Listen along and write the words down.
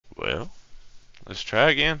Let's try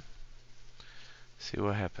again. See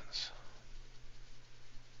what happens.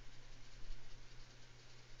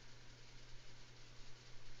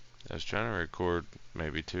 I was trying to record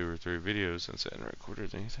maybe 2 or 3 videos since I hadn't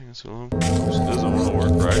recorded anything in so long. This doesn't want to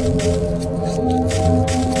work right.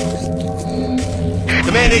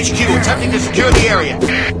 Command HQ, attempting to secure the area.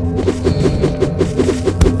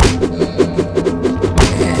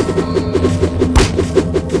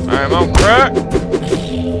 I'm on crack.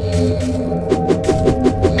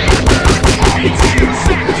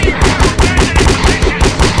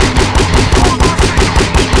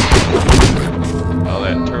 Oh,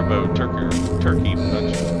 that turbo turkey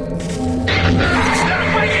punch.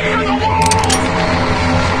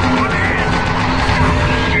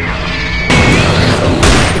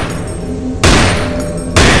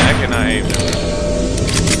 Man, I cannot aim now.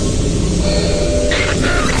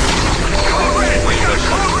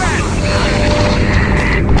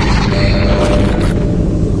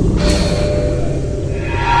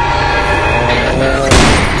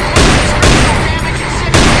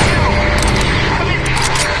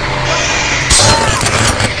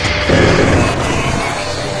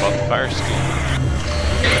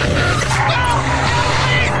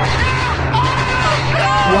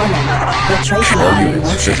 All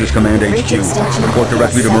units, this is Command HQ. Report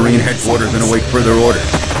directly to Marine Headquarters and await further orders.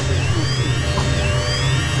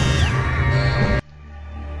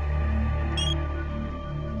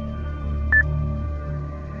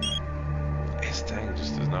 This thing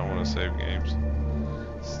just does not want to save games.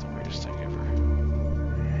 This is the weirdest thing ever.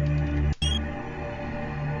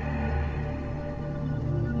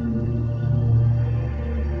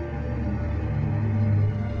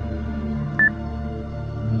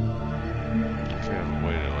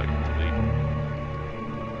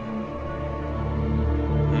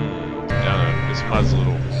 This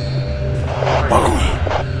little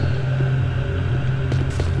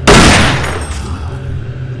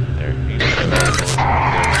there he goes.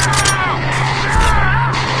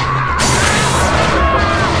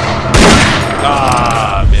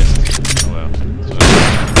 Ah, missed. Oh well.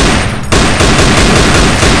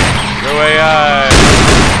 Go AI.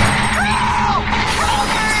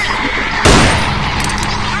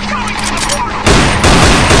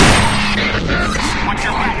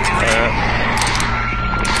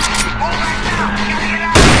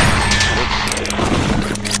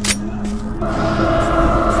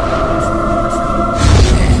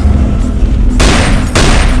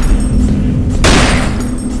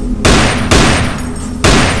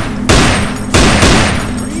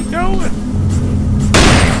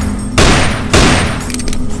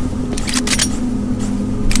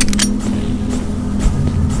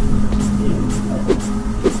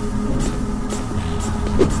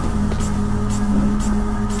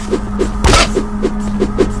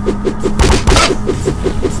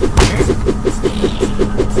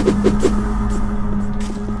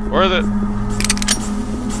 Worth it.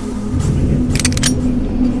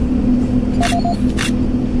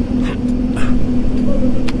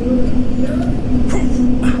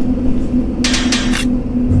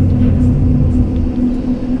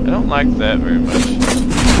 I don't like that very much.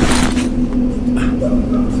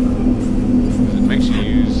 It makes you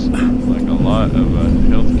use like a lot of a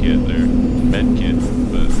health kit there, med kit,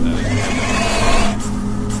 but I think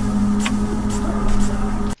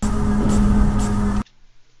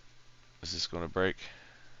is this gonna break?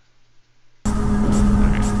 Okay.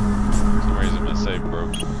 For some reason my save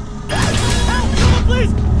broke. Help!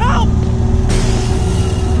 Please! Help!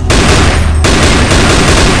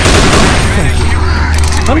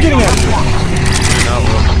 I'm getting out of here. Not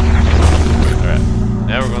welcome. Alright.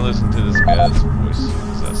 Now we're gonna listen to this guy's voice.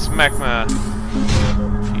 So smack my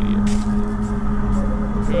Wikipedia.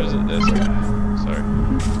 Who is it? This guy. Sorry.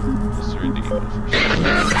 This is ridiculous.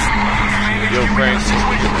 Yo, Frank, since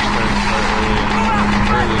we get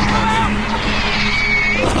earliest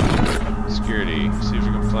security, receive a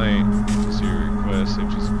complaint, see your request,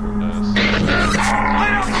 safety support notice. Here's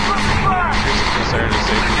a concern to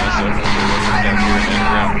safety myself and the workers down here in the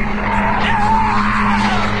ground.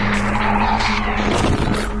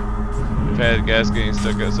 We've had gas getting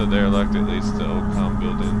stuck outside the airlock that leads to the old comm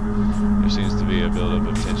building. There seems to be a buildup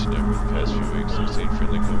of tension over the past few weeks. We've seen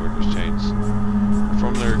friendly co-workers change.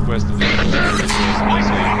 From the request of the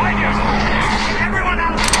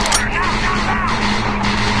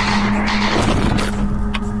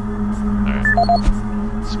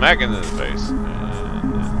Alright. Smack into the face.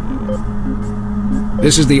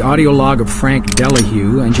 This is the audio log of Frank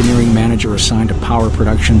Delahue, engineering manager assigned to power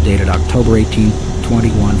production, dated October 18,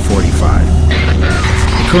 2145.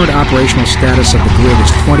 The current operational status of the grid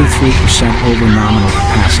is 23% over nominal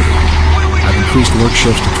capacity. I've increased work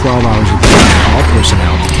shifts to 12 hours a day for all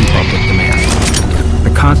personnel to keep up with demand.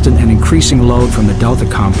 The constant and increasing load from the Delta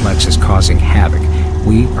complex is causing havoc.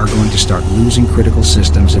 We are going to start losing critical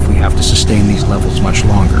systems if we have to sustain these levels much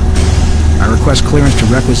longer. I request clearance to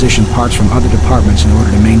requisition parts from other departments in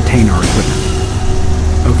order to maintain our equipment.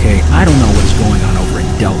 Okay, I don't know what is going on over in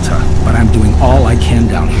Delta, but I'm doing all I can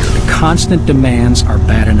down here. The constant demands are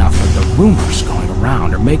bad enough, but the rumors going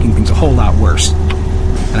around are making things a whole lot worse.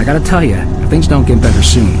 And I gotta tell you, if things don't get better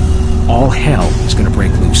soon, all hell is gonna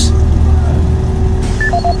break loose.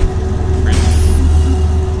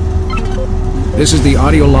 This is the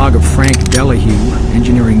audio log of Frank Delahue,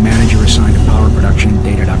 engineering manager assigned to power production,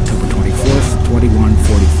 dated October 24th,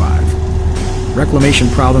 2145. Reclamation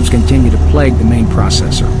problems continue to plague the main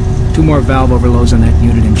processor. 2 more valve overloads on that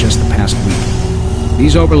unit in just the past week.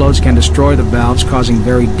 These overloads can destroy the valves, causing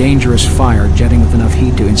very dangerous fire, jetting with enough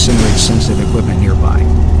heat to incinerate sensitive equipment nearby.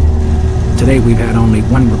 Today we've had only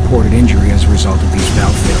 1 reported injury as a result of these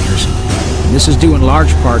valve failures. And this is due in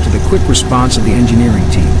large part to the quick response of the engineering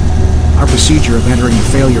team. Our procedure of entering the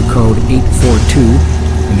failure code 842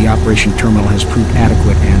 in the operation terminal has proved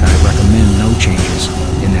adequate, and I recommend no changes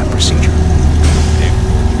in that procedure.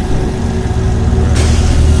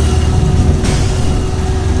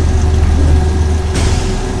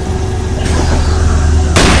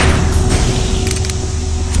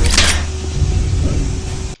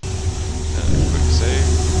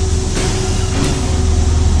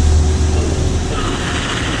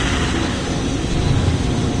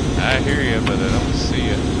 I hear you, but I don't see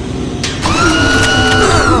you.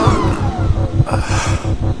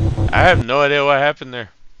 I have no idea what happened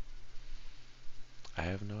there. I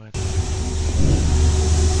have no idea.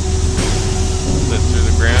 Slid through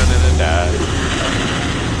the ground and it died.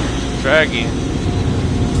 Try again.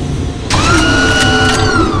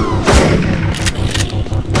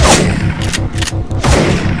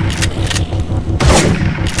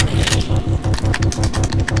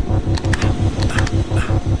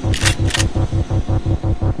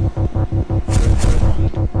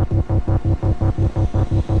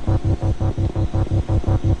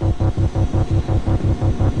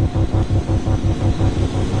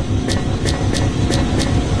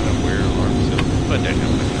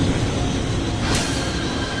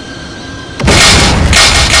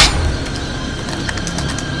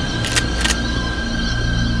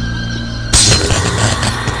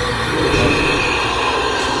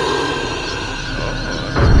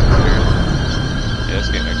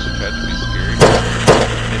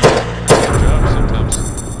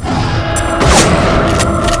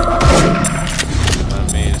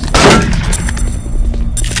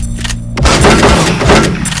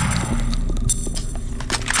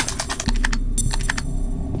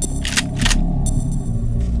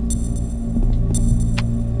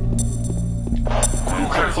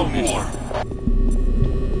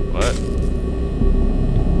 What?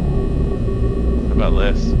 How about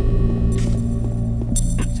less?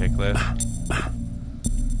 Take less?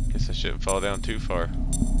 Guess I shouldn't fall down too far.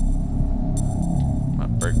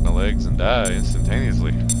 Might break my legs and die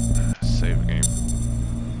instantaneously. Save game.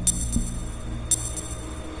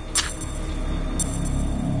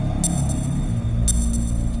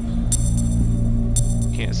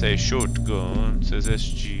 Can't say shotgun, it says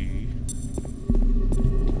SG.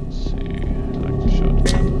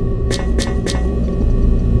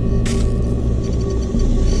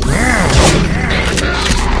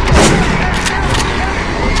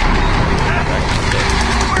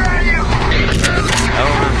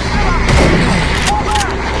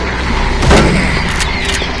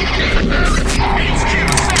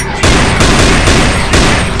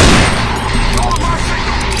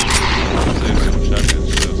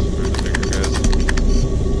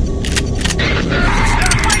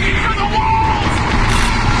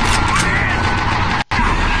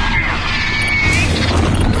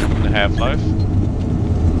 Half-life. I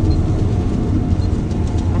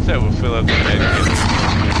wonder if that will fill up the med kit.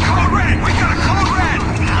 Code red! We got a code red!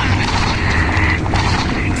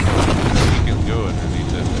 You can go underneath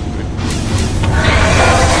that way.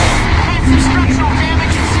 Some structural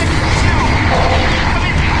damage in sector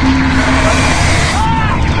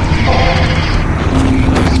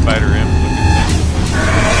 2. Spider M looking thing.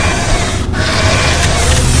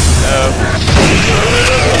 No.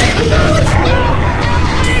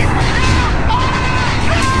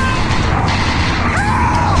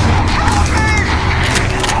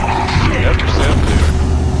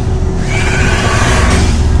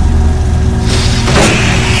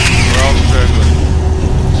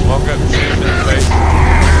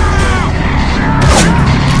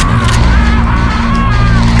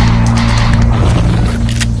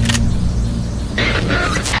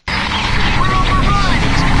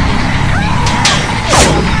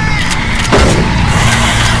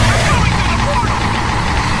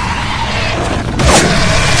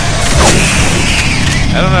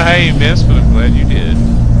 ain't missed, but I'm glad you did.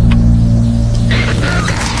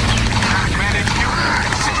 Command HQ,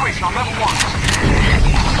 situation on level 1.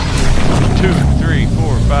 2, 3,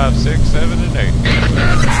 4, 5, 6, 7, and 8.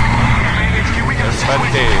 Command HQ, we got a Everybody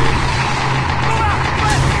situation. dead.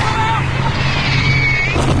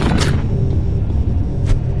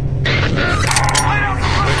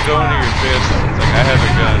 Quit going to your fist. It's like I have a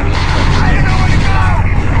gun.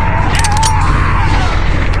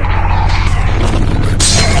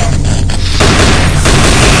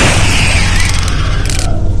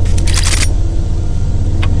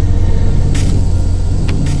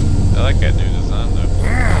 I like that new design though.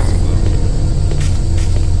 That's cool.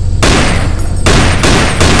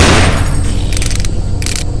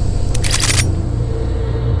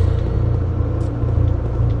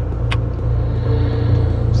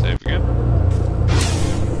 Save again.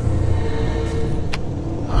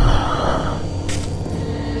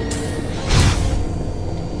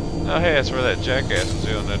 Oh hey, that's where that jackass was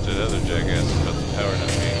yelling at that other jackass about the power not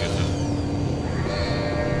being good enough.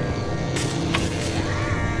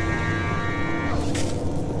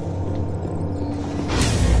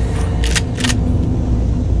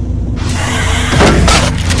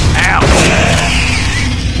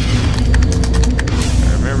 I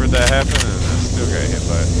remembered that happened and I still got hit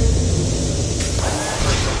by it.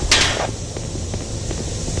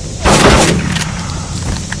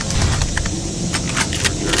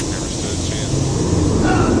 Poor jerk never stood a chance.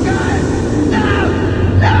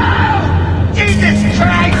 Jesus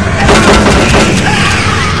Christ!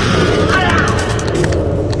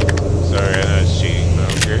 Sorry, I know it's cheating, but I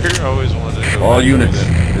don't care. I always wanted to know. All units,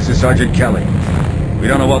 this is Sergeant Kelly. We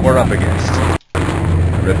don't know what we're up against.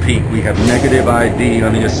 Repeat, we have negative ID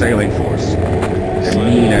on the assailing force. They're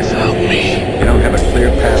mean SOBs. You don't have a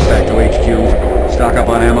clear path back to HQ. Stock up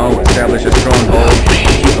on ammo, establish a stronghold,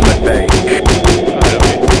 keep them at bay.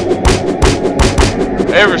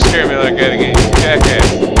 They ever scare me like that again, you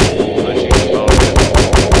jackass. Unless you can follow it.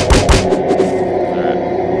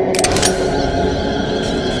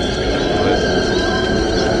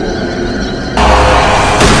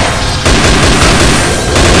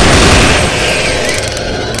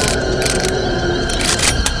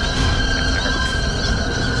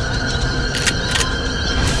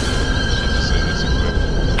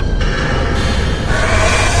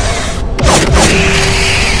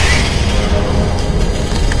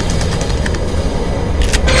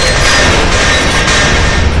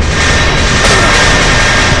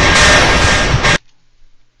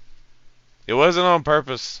 It wasn't on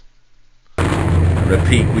purpose.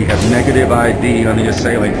 Repeat, we have negative ID on the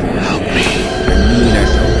assailing force. They're mean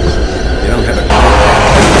SOBs. You don't have a clear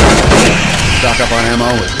path. Stock up on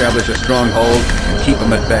ammo, establish a stronghold, and keep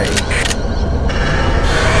them at bay.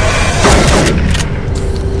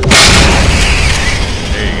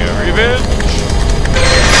 There you go, revenge.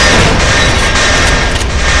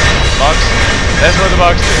 Box. That's what the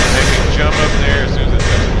box did. Make me jump up there as soon as it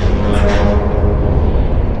touches me.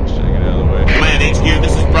 Command HQ,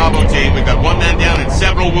 this is Bravo team. We've got one man down and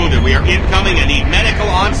several wounded. We are incoming and need medical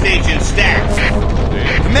on stage in stacks.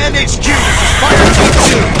 Command HQ, this is Fire Team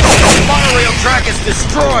 2. The monorail track is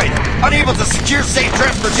destroyed. Unable to secure safe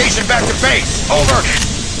transportation back to base. Over.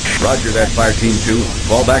 Roger that, Fire Team 2.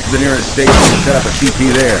 Fall back to the nearest station and set up a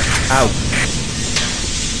CP there. Out.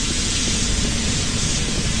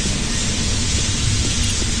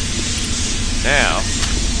 Now.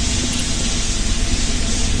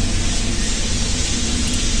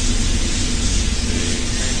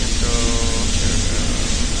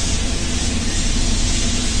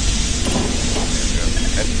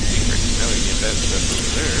 That stuff over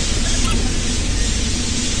there.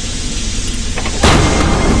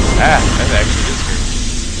 Ah, that actually is scary.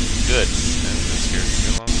 Good. That's been scared for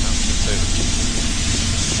a long time. Let's save it.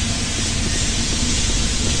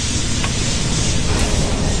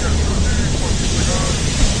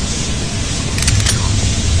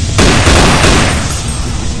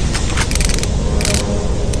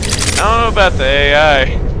 I don't know about the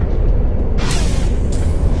AI.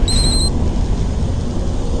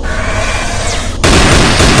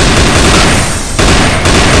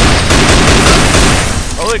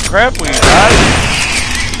 Holy crap, we died.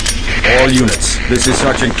 All units, this is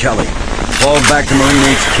Sergeant Kelly. Fall back to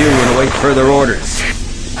Marine HQ and await further orders.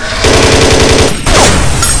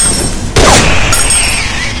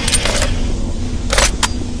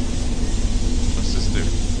 What's this do?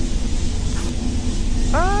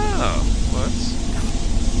 Oh,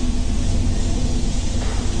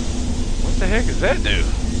 what the heck does that do?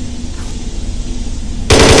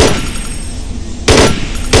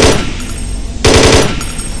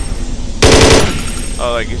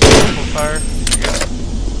 Oh, like gives you triple fire? I guess.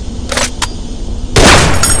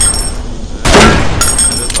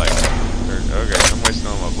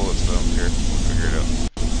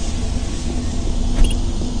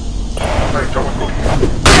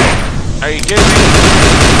 kidding me?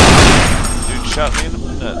 Dude shot me in the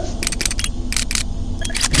nuts.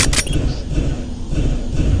 Let's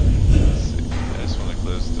see. I just want to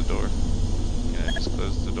close the door. Can I just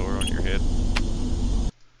close the door on your head?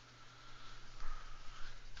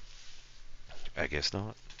 I guess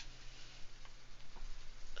not.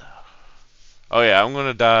 Oh yeah, I'm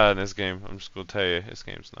gonna die in this game. I'm just gonna tell you, this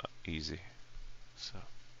game's not easy. So,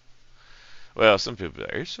 well, some people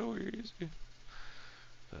are so easy.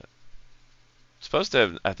 But it's supposed to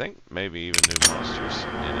have, I think, maybe even new monsters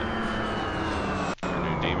in it.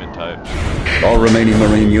 New demon types. All remaining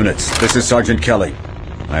Marine units, this is Sergeant Kelly.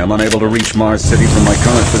 I am unable to reach Mars City from my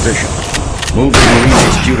current position. Move to Marine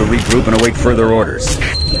HQ to regroup and await further orders.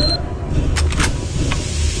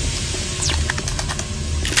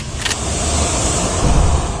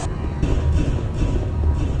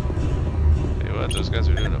 Those guys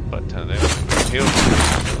are doing a butt ton of damage. Heal.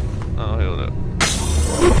 Oh, healed up.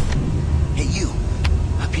 Hey, you.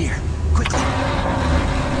 Up here. Quickly.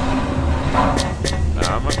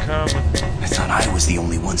 I'm a-coming. I thought I was the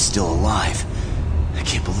only one still alive. I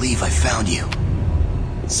can't believe I found you.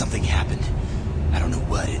 Something happened. I don't know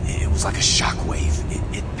what. It was like a shockwave.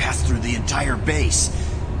 It passed through the entire base.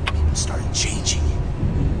 People started changing.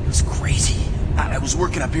 It was crazy. I was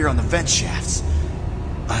working up here on the vent shafts.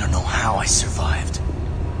 I don't know how I survived.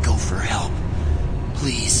 Go for help.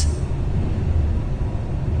 Please.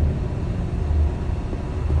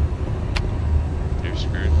 You're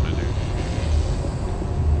screwed, my dude.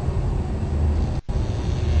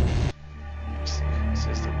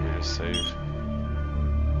 System, we just save.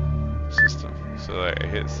 System. So like I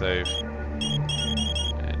hit save.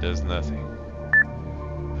 And it does nothing.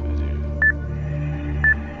 If I do.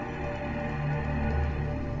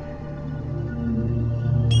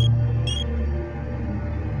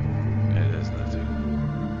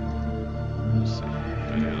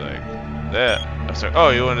 That. Oh, sorry. Oh,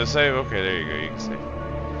 you wanted to save? Okay, there you go. You can save.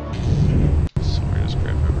 Sorry, just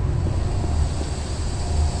crap over.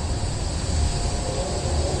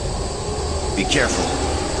 Be careful.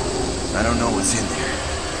 I don't know what's in there.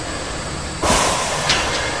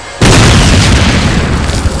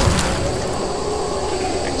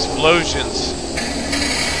 Explosions.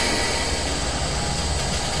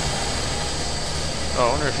 Oh, I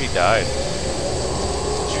wonder if he died.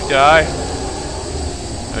 Did you die?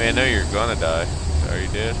 I mean, I know you're gonna die. Are you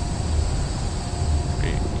dead?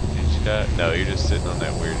 Did you die? No, you're just sitting on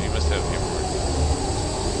that weird. You must have paperwork.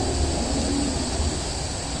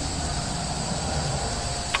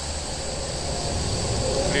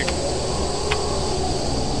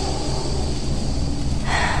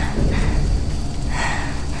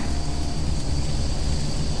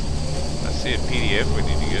 I see a PDF we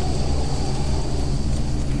need to get.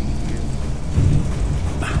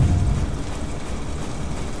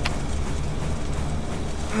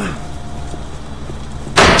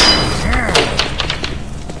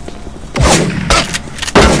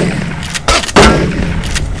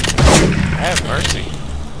 Have mercy.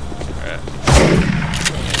 Alright.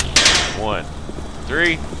 1,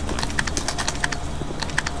 3. I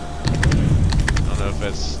don't know if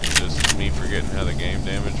that's just me forgetting how the game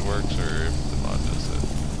damage works or if the mod does that.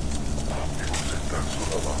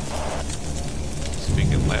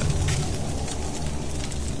 Speaking Latin.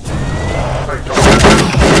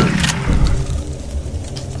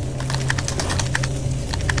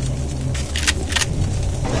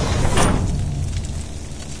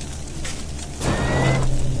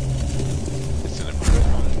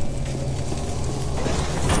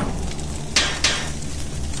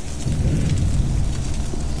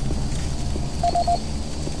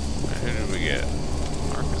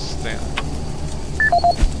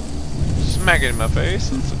 Smack it in my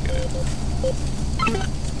face. Let's look at it.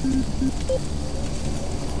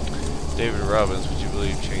 David Robbins, would you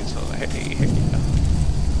believe chainsaw? Hey.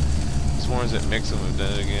 This morning's at Mixon, we've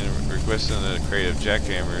done it again. Requesting a crate of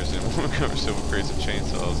jackhammers and we'll cover several crates of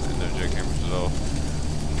chainsaws and no jackhammers at all.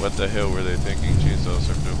 What the hell were they thinking? Chainsaws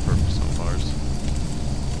serve no purpose on Mars.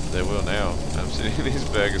 They will now. I'm sitting these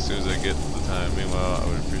back as soon as I get the time. Meanwhile, I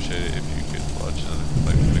would appreciate it if you could watch another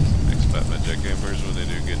like mix Batman jackhammers when they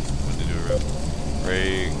do a rep.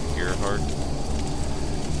 Ray Gerhardt.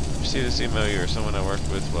 Received this email. You are someone I worked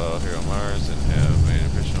with while here on Mars and have made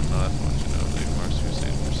an impression on North. I want you to know leave Mars to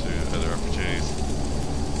pursue other opportunities.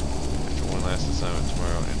 After one last assignment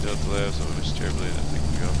tomorrow in Delta Labs, I wish terribly to thank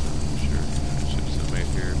you often. I'm sure friendships have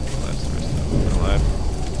made here will last the rest of my life.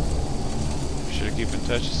 Be sure to keep in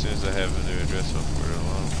touch as soon as I have a new address. I'll forward it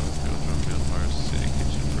along. I'll join me on Mars City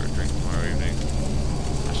Kitchen for a drink tomorrow evening.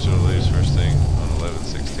 I still leaves first thing on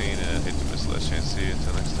 11/16, and I hate to miss the last chance to see you.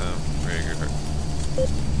 Until next time, Ray Gerhardt.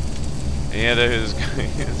 And yeah, that is. I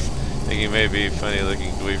think he may be funny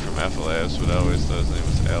looking dweeb from Alpha Labs, but I always thought his name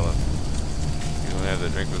was Alan. You don't have the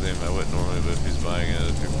drink with him, I wouldn't normally, but if he's buying it,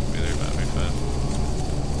 other people will be there, might be fun.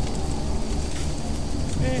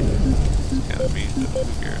 It's kind of mean, but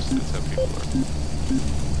who cares? That's how people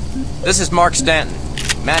are. This is Mark Stanton,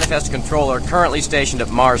 Manifest Controller, currently stationed at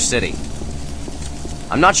Mars City.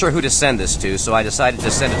 I'm not sure who to send this to, so I decided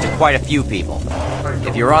to send it to quite a few people.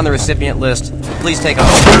 If you're on the recipient list, please take a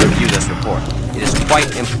moment to review this report. It is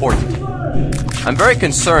quite important. I'm very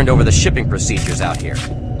concerned over the shipping procedures out here.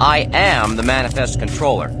 I am the Manifest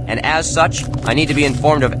Controller, and as such, I need to be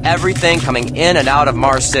informed of everything coming in and out of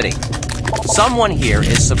Mars City. Someone here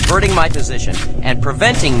is subverting my position and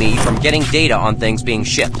preventing me from getting data on things being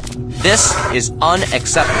shipped. This is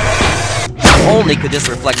unacceptable. Not only could this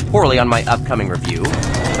reflect poorly on my upcoming review,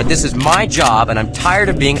 but this is my job and I'm tired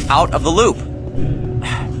of being out of the loop.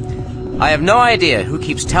 I have no idea who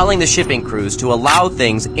keeps telling the shipping crews to allow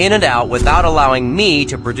things in and out without allowing me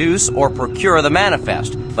to produce or procure the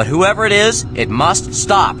manifest, but whoever it is, it must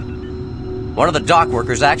stop. One of the dock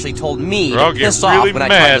workers actually told me to piss off when I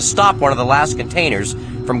tried to stop one of the last containers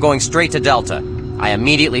from going straight to Delta. I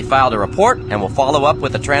immediately filed a report and will follow up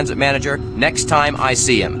with the transit manager next time I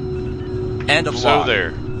see him. End of log. So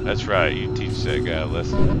there. That's right. You teach that guy a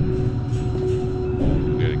lesson.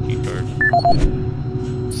 We got a key card.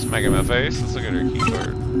 Smack in my face. Let's look at her key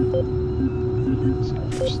card. Let's see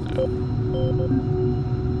first now.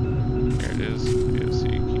 There it is. POC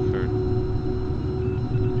key card.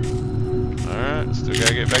 Alright, still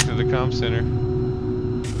gotta get back to the comm center.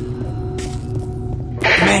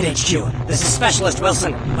 Command HQ, this is Specialist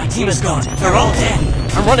Wilson. My team is gone. They're all dead.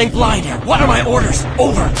 I'm running blind here. What are my orders?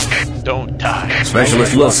 Over. Don't die.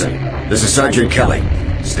 Specialist Wilson, this is Sergeant Kelly.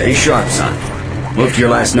 Stay sharp, son. Move to your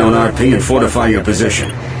last known RP and fortify your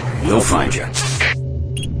position. We'll find you.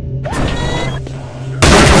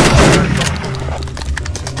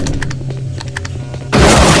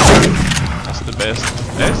 That's the best.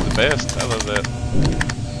 That's the best. I love that.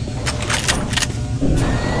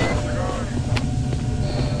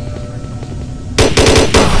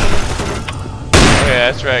 Oh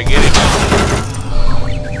yeah, that's right. Get it.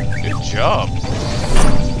 Good job.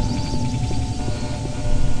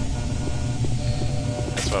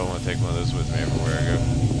 That's why I want to take one of those with me everywhere I go.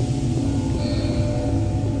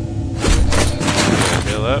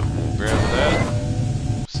 Heal up. We'll grab that.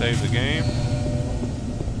 Save the game.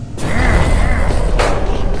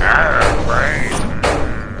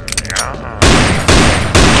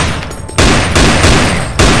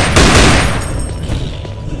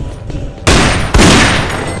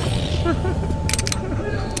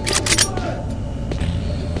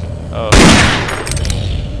 Oh, I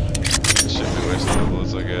shouldn't be wasting the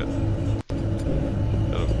bullets I got.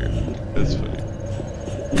 I don't care. That's funny.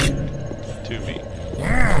 To me.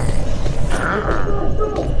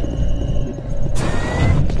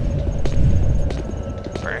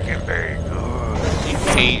 Freaking very good. You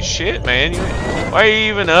ain't shit, man. Why are you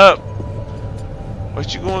even up?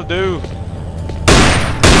 What you gonna do?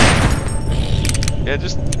 Yeah,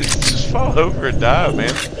 just fall over and die,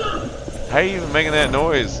 man. How are you even making that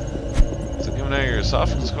noise? Is it coming out of your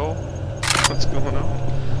esophagus hole? What's going on?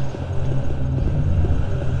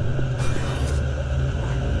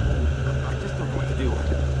 I just don't know what to do.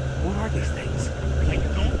 What are these things? I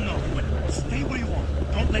don't know, but stay where you are.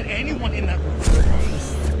 Don't let anyone in that room.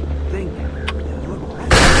 Think.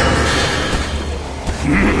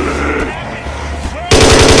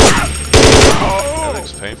 That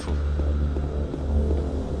looks painful.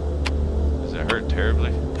 Does it hurt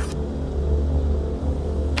terribly?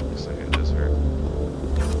 Looks like it does hurt.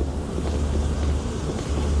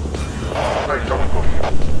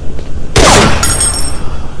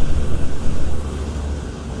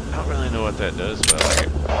 I don't really know what that does, but I like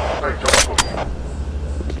it.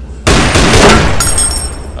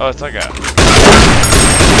 Oh, it's like a...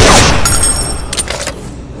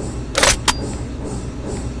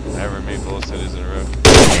 However many bullets it is in a row.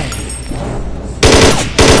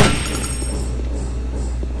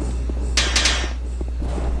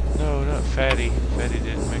 No, not Fatty. Fatty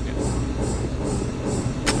didn't make it.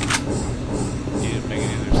 You didn't make it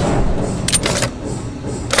either.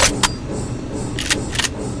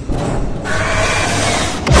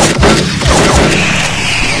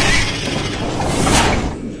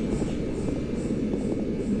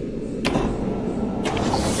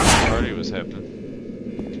 Party was happening.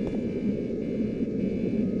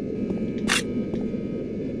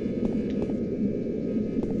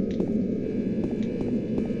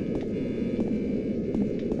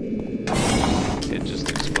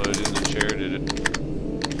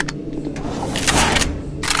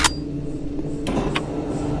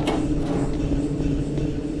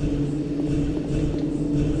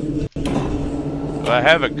 I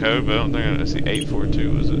have a code, but I don't think I see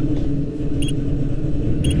 842, was it?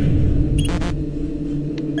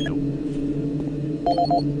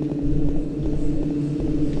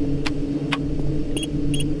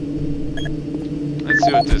 Let's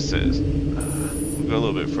see what this says. We'll go a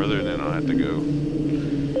little bit further and then I'll have to go.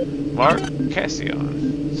 Mark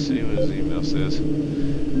Cassian. Let's see what his email says.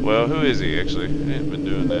 Well, who is he actually? I haven't been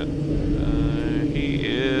doing that. He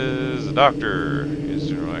is a doctor. He has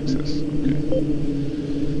general access. Okay.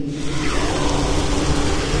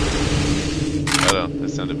 Hold on, that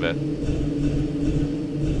sounded bad.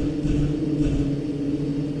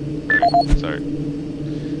 Sorry.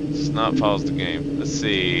 This not follows the game. Let's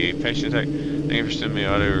see. Patient attack. Thank you for sending me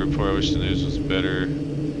an audio report. I wish the news was better. I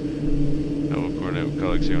will coordinate with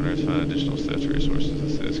colleagues here on Earth to find additional steps or resources.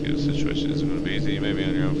 This situation isn't going to be easy. You may be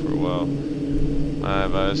on your own for a while. My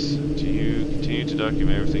advice to you, continue to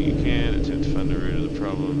document everything you can, attempt to find the root of the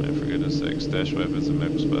problem, and for goodness sake, stash weapons and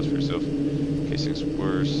medical supplies for yourself in case things get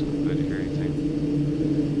worse. I'm glad to hear anything.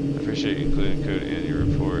 I appreciate you including code in your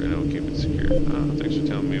report, and I will keep it secure. Thanks for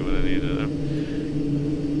telling me what I need to know.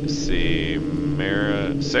 Let's see,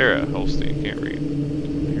 Sarah Holstein, can't read.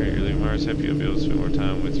 You're leaving Mars, happy you'll be able to spend more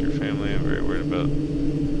time with your family. I'm very worried about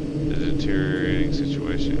the deteriorating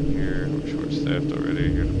situation here. We're short-staffed already.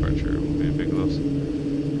 Your departure will be a big loss.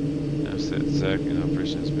 I've said Zach, and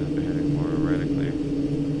operation has been behaving more erratically.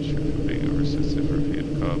 I'm sure for being oversensitive or if you had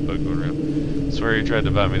a call bug going around. I swear you tried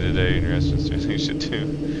to bite me today, and your essence is you should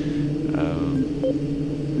do.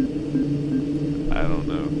 I don't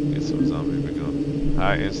know. Get some zombie been going.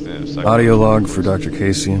 High incident of audio log for Dr.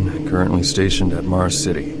 Cassian, currently stationed at Mars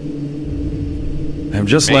City. I have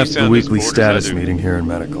just left the weekly status meeting here in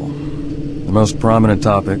Medical. The most prominent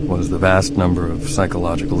topic was the vast number of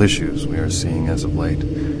psychological issues we are seeing as of late.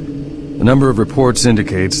 The number of reports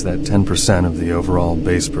indicates that 10% of the overall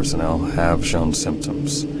base personnel have shown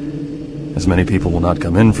symptoms. As many people will not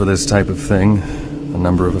come in for this type of thing, the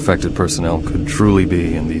number of affected personnel could truly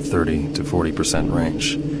be in the 30 to 40%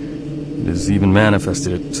 range. It has even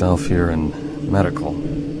manifested itself here in Medical.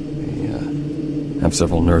 We have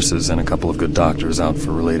several nurses and a couple of good doctors out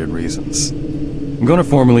for related reasons. I'm going to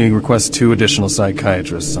formally request 2 additional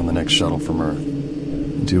psychiatrists on the next shuttle from Earth.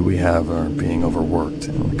 The 2 we have are being overworked,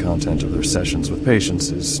 and the content of their sessions with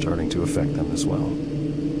patients is starting to affect them as well.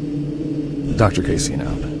 Dr. Cassian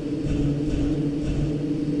out.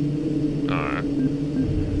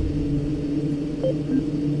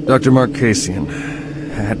 Dr. Mark Cassian.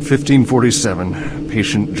 At 1547,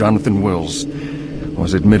 patient Jonathan Wills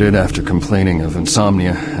was admitted after complaining of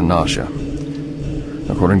insomnia and nausea.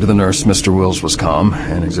 According to the nurse, Mr. Wills was calm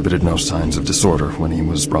and exhibited no signs of disorder when he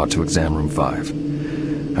was brought to exam room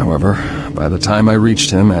 5. However, by the time I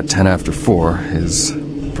reached him at 10 after 4, his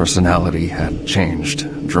personality had changed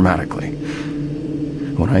dramatically.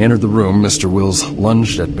 When I entered the room, Mr. Wills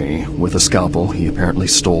lunged at me with a scalpel he apparently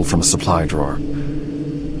stole from a supply drawer.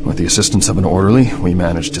 With the assistance of an orderly, we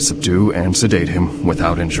managed to subdue and sedate him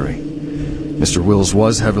without injury. Mr. Wills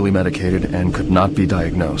was heavily medicated and could not be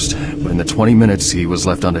diagnosed, but in the 20 minutes he was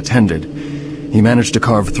left unattended, he managed to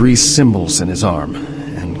carve 3 symbols in his arm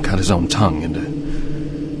and cut his own tongue into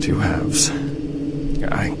 2 halves.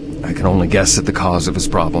 I can only guess at the cause of his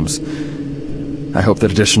problems. I hope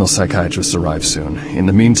that additional psychiatrists arrive soon. In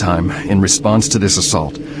the meantime, in response to this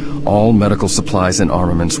assault, all medical supplies and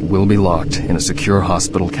armaments will be locked in a secure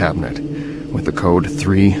hospital cabinet with the code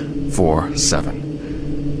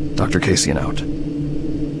 347. Dr. Cassian out.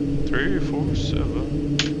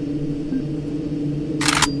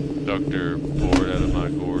 347. Dr. Bored out of my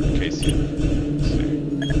gourd, Cassian. Let's see.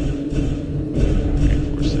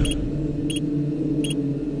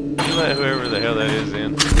 347. You let whoever the hell that is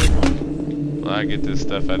in. Well, I get this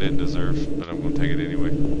stuff I didn't deserve, but I'm going to take it anyway.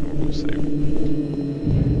 And we're going to save it.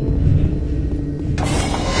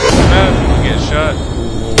 We'll get shot.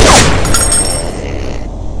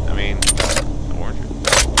 I mean, I warned you.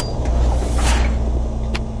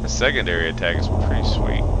 The secondary attack is pretty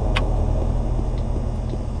sweet.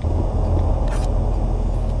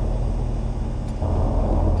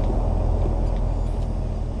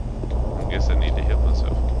 I guess I need to heal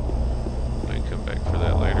myself. I can come back for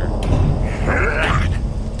that later.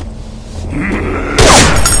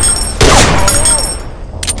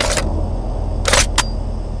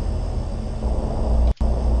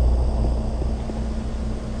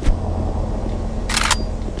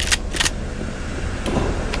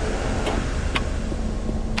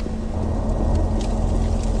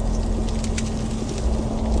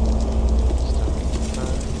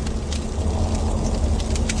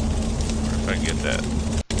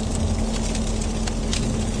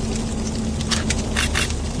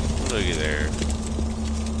 Looky there.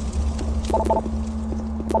 Bill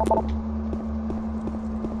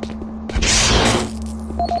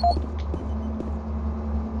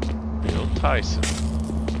Tyson.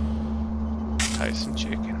 Tyson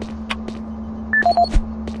chicken.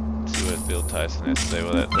 Let's see what Bill Tyson has to say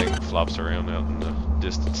while that thing flops around out in the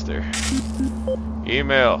distance there.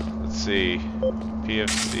 Email. Let's see.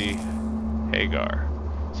 PFC Hagar.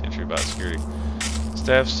 Sentry Bot Security.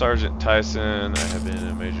 Staff Sergeant Tyson. I have been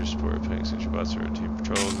a major support of paying Sentry Bots for routine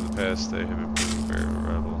patrols in the past. They have been proving very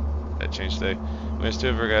reliable. That changed today. We have 2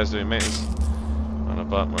 of our guys doing maintenance on a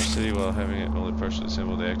bot Mars City while having it only partially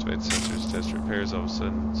assembled. They activated sensors, test repairs. All of a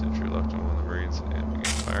sudden, Sentry locked on one of the Marines and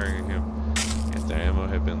began firing at him. If their ammo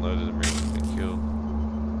had been loaded, the Marine would have been killed.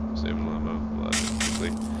 Was able to immobilize it quickly.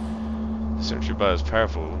 The Sentry bot is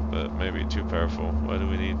powerful, but maybe too powerful. Why do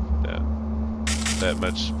we need that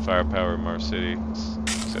much firepower in Mars City?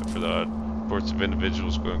 Except for the odd reports of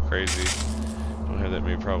individuals going crazy. Don't have that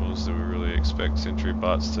many problems. Do we really expect Sentry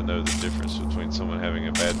bots to know the difference between someone having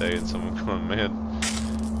a bad day and someone going mad?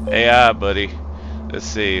 AI, buddy. Let's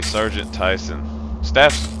see. Sergeant Tyson.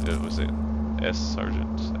 Staff's. Was it S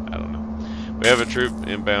Sergeant? I don't know. We have a troop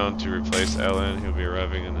inbound to replace Alan. He'll be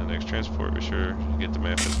arriving in the next transport. Be sure to get the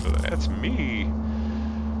manifest for that. That's me.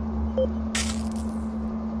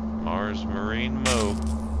 Mars Marine Mo.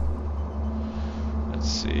 Let's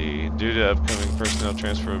see. Due to upcoming personnel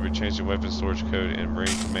transfer, we'll be changing weapon storage code in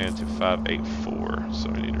Marine Command to 584. So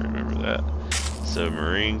we need to remember that. So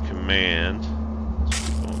Marine Command. Let's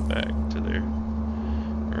be going back to there.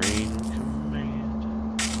 Marine Command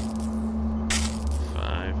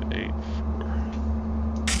 584.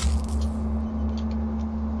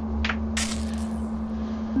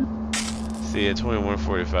 See, at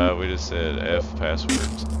 2145, we just said F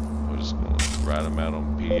passwords. We're just going to write them out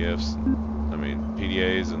on PDAs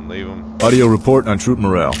and leave them. Audio report on troop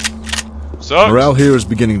morale. Sucks. Morale here is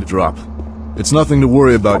beginning to drop. It's nothing to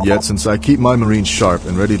worry about yet since I keep my Marines sharp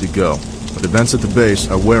and ready to go, but events at the base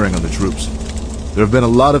are wearing on the troops. There have been a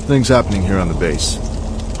lot of things happening here on the base.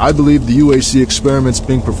 I believe the UAC experiments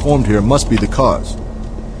being performed here must be the cause.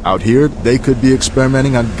 Out here, they could be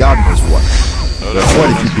experimenting on God knows what. There are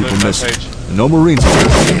quite a few people missing. And no Marines here.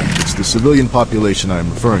 It's the civilian population I am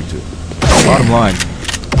referring to. Bottom line,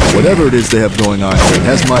 whatever it is they have going on here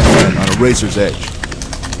has my men on a razor's edge.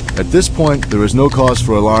 At this point, there is no cause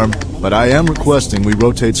for alarm, but I am requesting we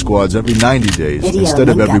rotate squads every 90 days instead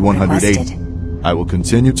of every 180. I will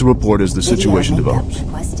continue to report as the situation develops.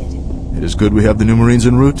 It is good we have the new Marines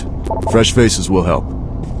en route. Fresh faces will help.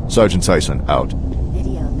 Sergeant Tyson, out. Alright,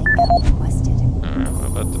 what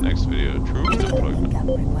about the next video? Troop deployment.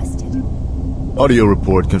 Audio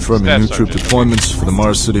report confirming new troop deployments for the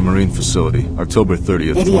Mars City Marine Facility, October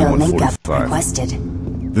 30th,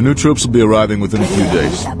 2145. The new troops will be arriving within a few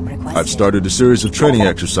days. I've started a series of training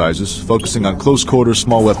exercises focusing on close-quarter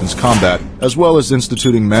small weapons combat, as well as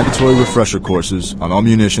instituting mandatory refresher courses on all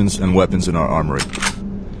munitions and weapons in our armory.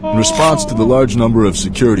 In response to the large number of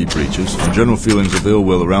security breaches and general feelings of ill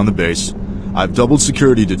will around the base, I've doubled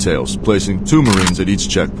security details, placing 2 Marines at each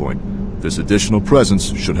checkpoint. This additional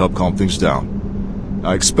presence should help calm things down.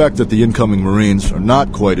 I expect that the incoming Marines are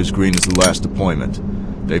not quite as green as the last deployment.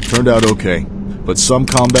 They've turned out okay, but some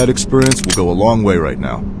combat experience will go a long way right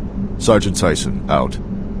now. Sergeant Tyson, out.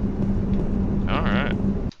 Alright.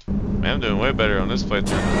 Man, I'm doing way better on this playthrough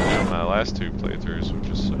than my last 2 playthroughs, which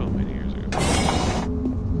was so many years ago.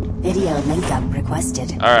 Video link up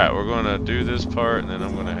requested. Alright, we're going to do this part, and then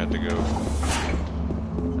I'm going to have to go,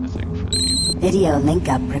 I think, for the evening. Video link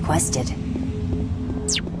up requested.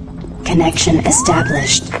 Connection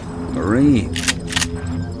established. Marine,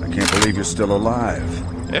 I can't believe you're still alive.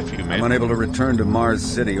 F you, man. I'm unable to return to Mars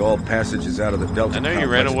City. All passages out of the Delta I know you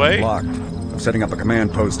complex ran have away. been blocked. I'm setting up a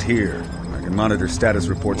command post here. I can monitor status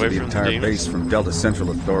reports Away of the from the entire demons? base from Delta Central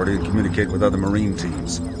Authority and communicate with other Marine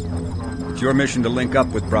teams. It's your mission to link up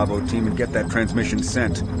with Bravo Team and get that transmission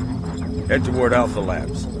sent. Head toward Alpha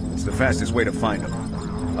Labs. It's the fastest way to find them.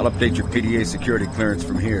 I'll update your PDA security clearance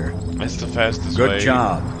from here. That's the fastest way. Good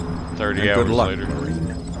job. 30 and hours good luck, later. Marine.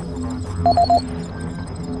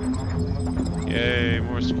 Yay,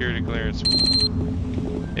 more security clearance.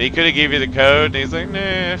 And he could have gave you the code, and he's like,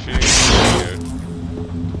 nah, she ain't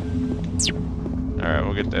Alright,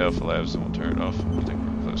 we'll get the Alpha Labs and we'll turn it off. I think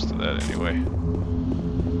we're close to that anyway. I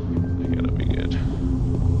think it'll be good.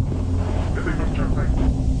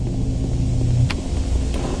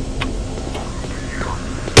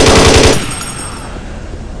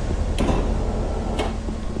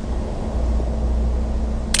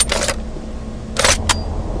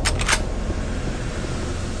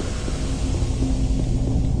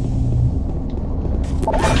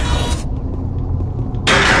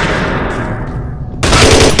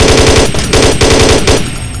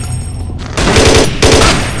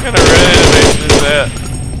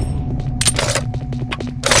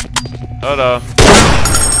 Hold on.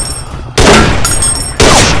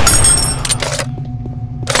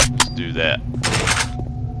 Let's do that.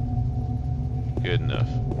 Good enough.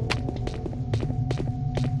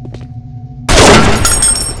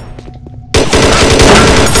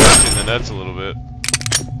 Touching the nuts a little bit.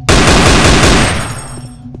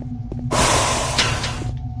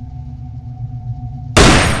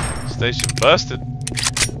 Station busted.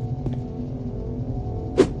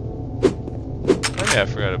 Oh yeah, I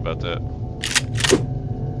forgot about that.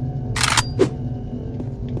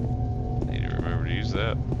 Need to remember to use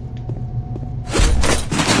that.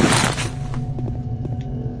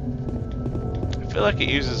 I feel like it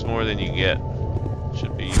uses more than you get.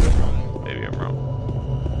 Should be. Maybe I'm wrong.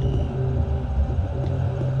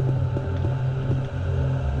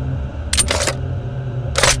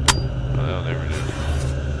 Oh, that'll never do.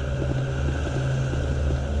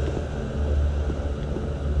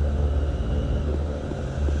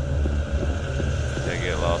 Did I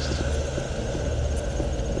get lost?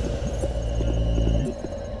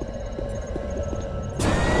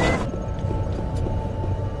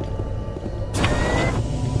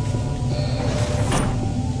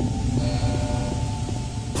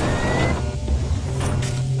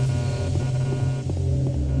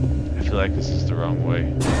 I feel like this is the wrong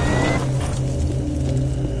way.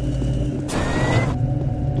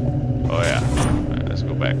 Oh yeah. Alright, let's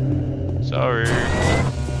go back. Sorry.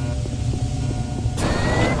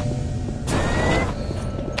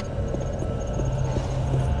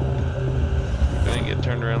 If I didn't get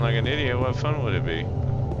turned around like an idiot, what fun would it be?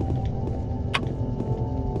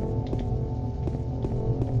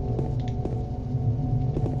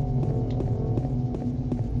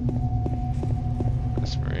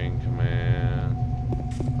 Marine Command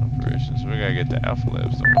operations. We gotta get to Alpha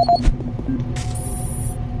Labs, don't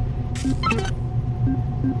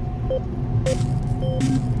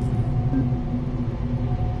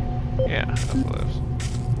we? Yeah, Alpha Labs.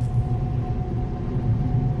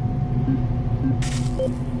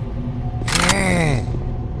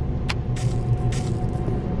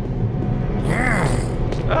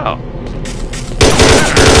 Oh.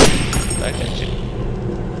 Back at you.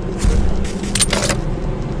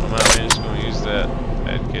 I'm just going to use that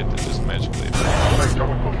med kit to just magically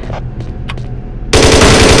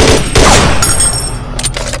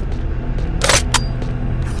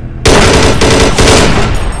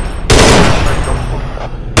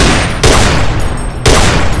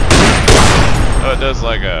oh, it does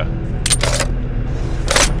like a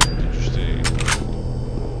interesting.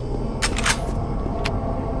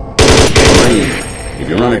 If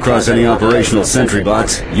you run across any operational sentry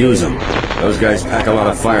bots, use them. Those guys pack a lot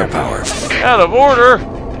of firepower. Out of order!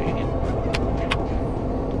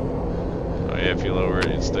 Oh yeah, if you lower it,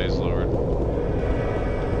 it stays lowered.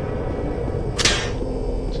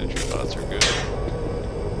 Sentry bots are good.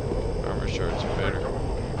 Armor shards are better.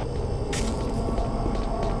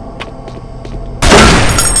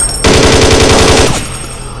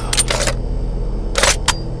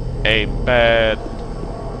 Ain't bad.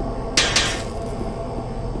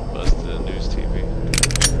 Busted the news TV.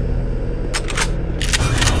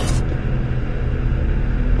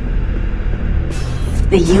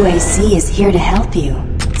 The UAC is here to help you.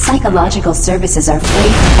 Psychological services are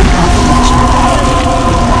free and confidential.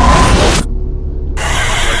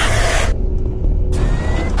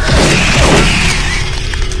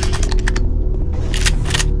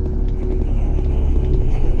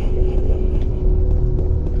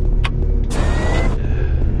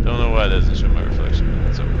 Don't know why it doesn't show my reflection, but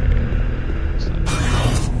that's okay. It's not-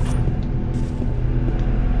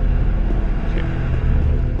 Okay.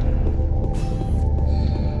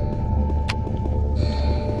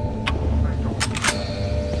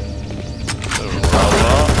 So,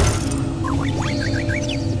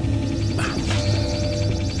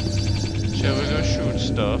 shall we go shoot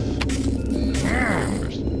stuff?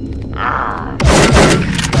 First.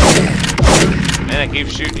 Man, I keep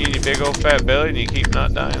shooting you in your big old fat belly and you keep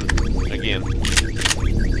not dying. Again.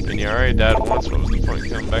 And you already died once, what was the point in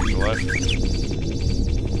coming back to life?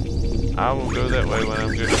 I will go that way when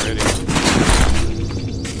I'm good and ready.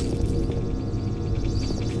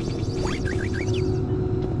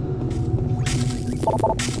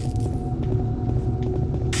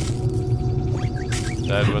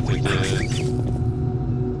 Died what they did.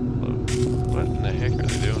 What in the heck are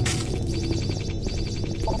they doing?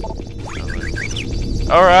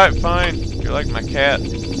 Alright, fine. You're like my cat.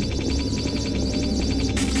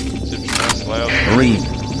 Marine,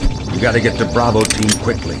 you gotta get the Bravo team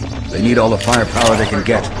quickly. They need all the firepower they can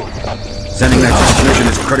get. Sending that transmission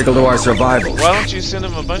is critical to our survival. Why don't you send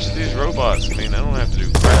them a bunch of these robots? I mean, I don't have to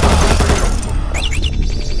do crap.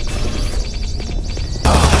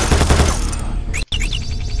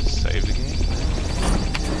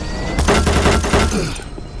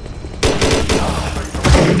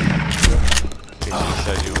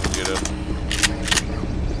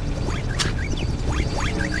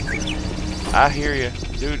 I hear you,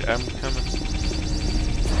 dude. I'm coming.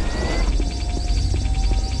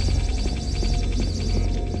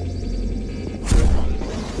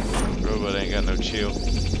 Robot ain't got no chill.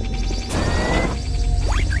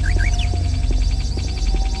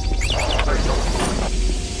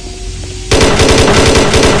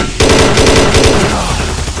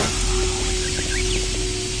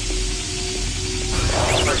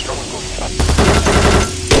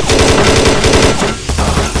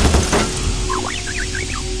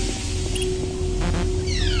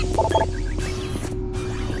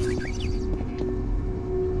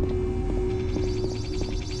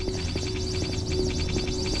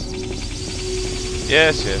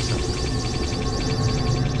 Yes, yes.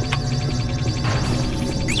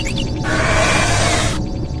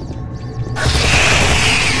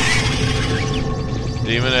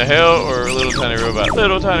 Demon of Hell or Little Tiny Robot?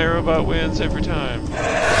 Little Tiny Robot wins every time.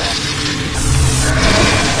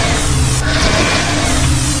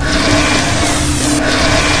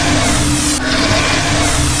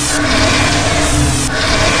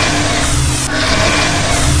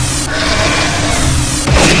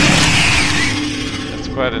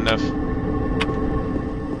 Quite enough.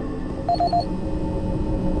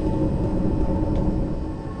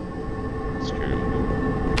 Screw it.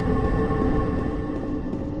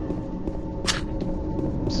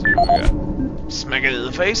 Let's see what we got. Smack it in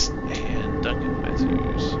the face and Duncan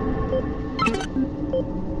Matthews.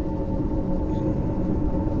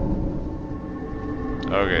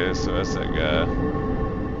 Okay, so that's that guy.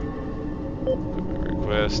 Equipment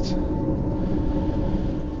request.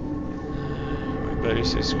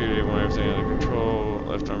 Base security, want everything under control.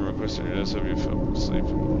 Left arm requesting your SW fell asleep.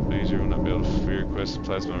 Laser will not be able to fulfill request of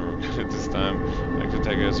plasma at this time. I can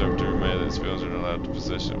take as up to remind that civilians are not allowed to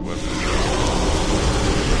possession of weapons.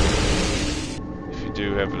 If you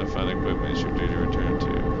do happen to find equipment, it's your duty to return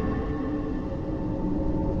to.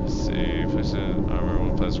 Let's see, if I said armor,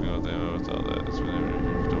 one plasma with ammo, with all that. It's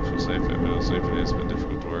been, don't feel safe, I've been safe, it's been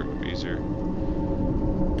difficult to work, be easier.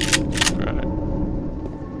 Alright.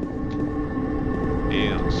 You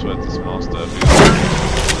don't sweat the small stuff either.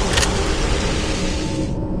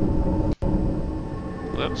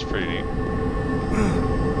 Well, that was pretty neat.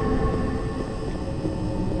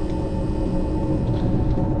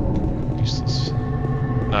 Useless.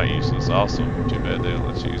 Not useless, awesome. Too bad they don't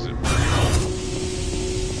let you use it.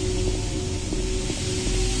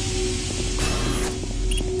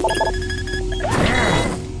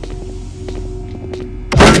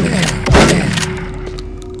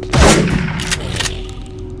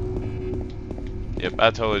 Yep,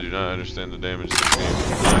 I totally do not understand the damage of this game.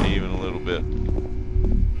 Not even a little bit.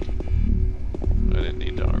 I didn't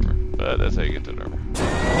need the armor, but that's how you get that armor.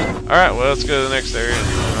 Alright, well, let's go to the next area and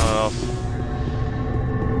turn it off.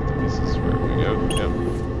 This is where we go. Yep.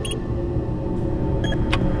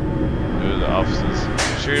 Go to the offices.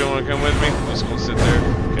 You sure you don't want to come with me? I'm just going to sit there.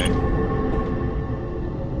 Okay.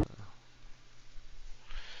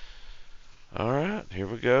 Alright, here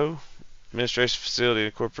we go. Administration facility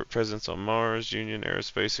and corporate presence on Mars. Union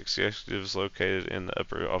Aerospace executives located in the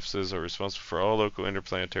upper offices are responsible for all local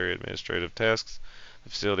interplanetary administrative tasks. The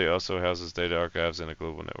facility also houses data archives and a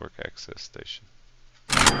global network access station.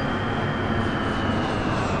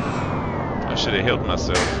 I should have healed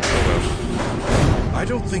myself. Oh well. I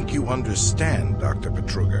don't think you understand, Dr.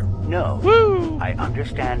 Petruger. No. Woo! I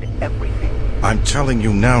understand everything. I'm telling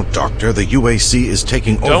you now, Doctor, the UAC is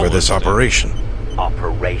taking over this operation.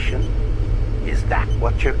 Operation? Is that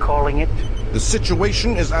what you're calling it? The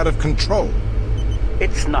situation is out of control.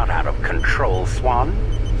 It's not out of control, Swan.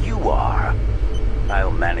 You are.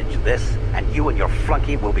 I'll manage this, and you and your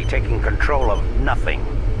flunky will be taking control of nothing.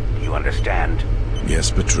 Do you understand?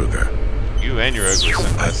 Yes, Petruger. You and your ugly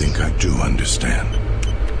sunglasses. I think I do understand.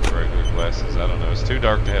 Regular glasses, I don't know. It's too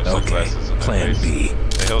dark to have sunglasses in that Plan face. B.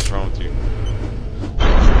 What the hell's wrong with you?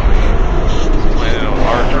 Planning on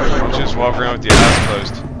hard. Just walk around with your eyes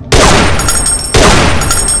closed.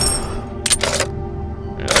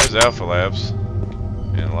 Yeah, there's Alpha Labs.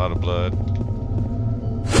 And a lot of blood.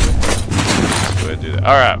 Let's go ahead and do that.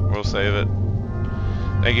 Alright, we'll save it.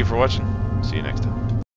 Thank you for watching. See you next time.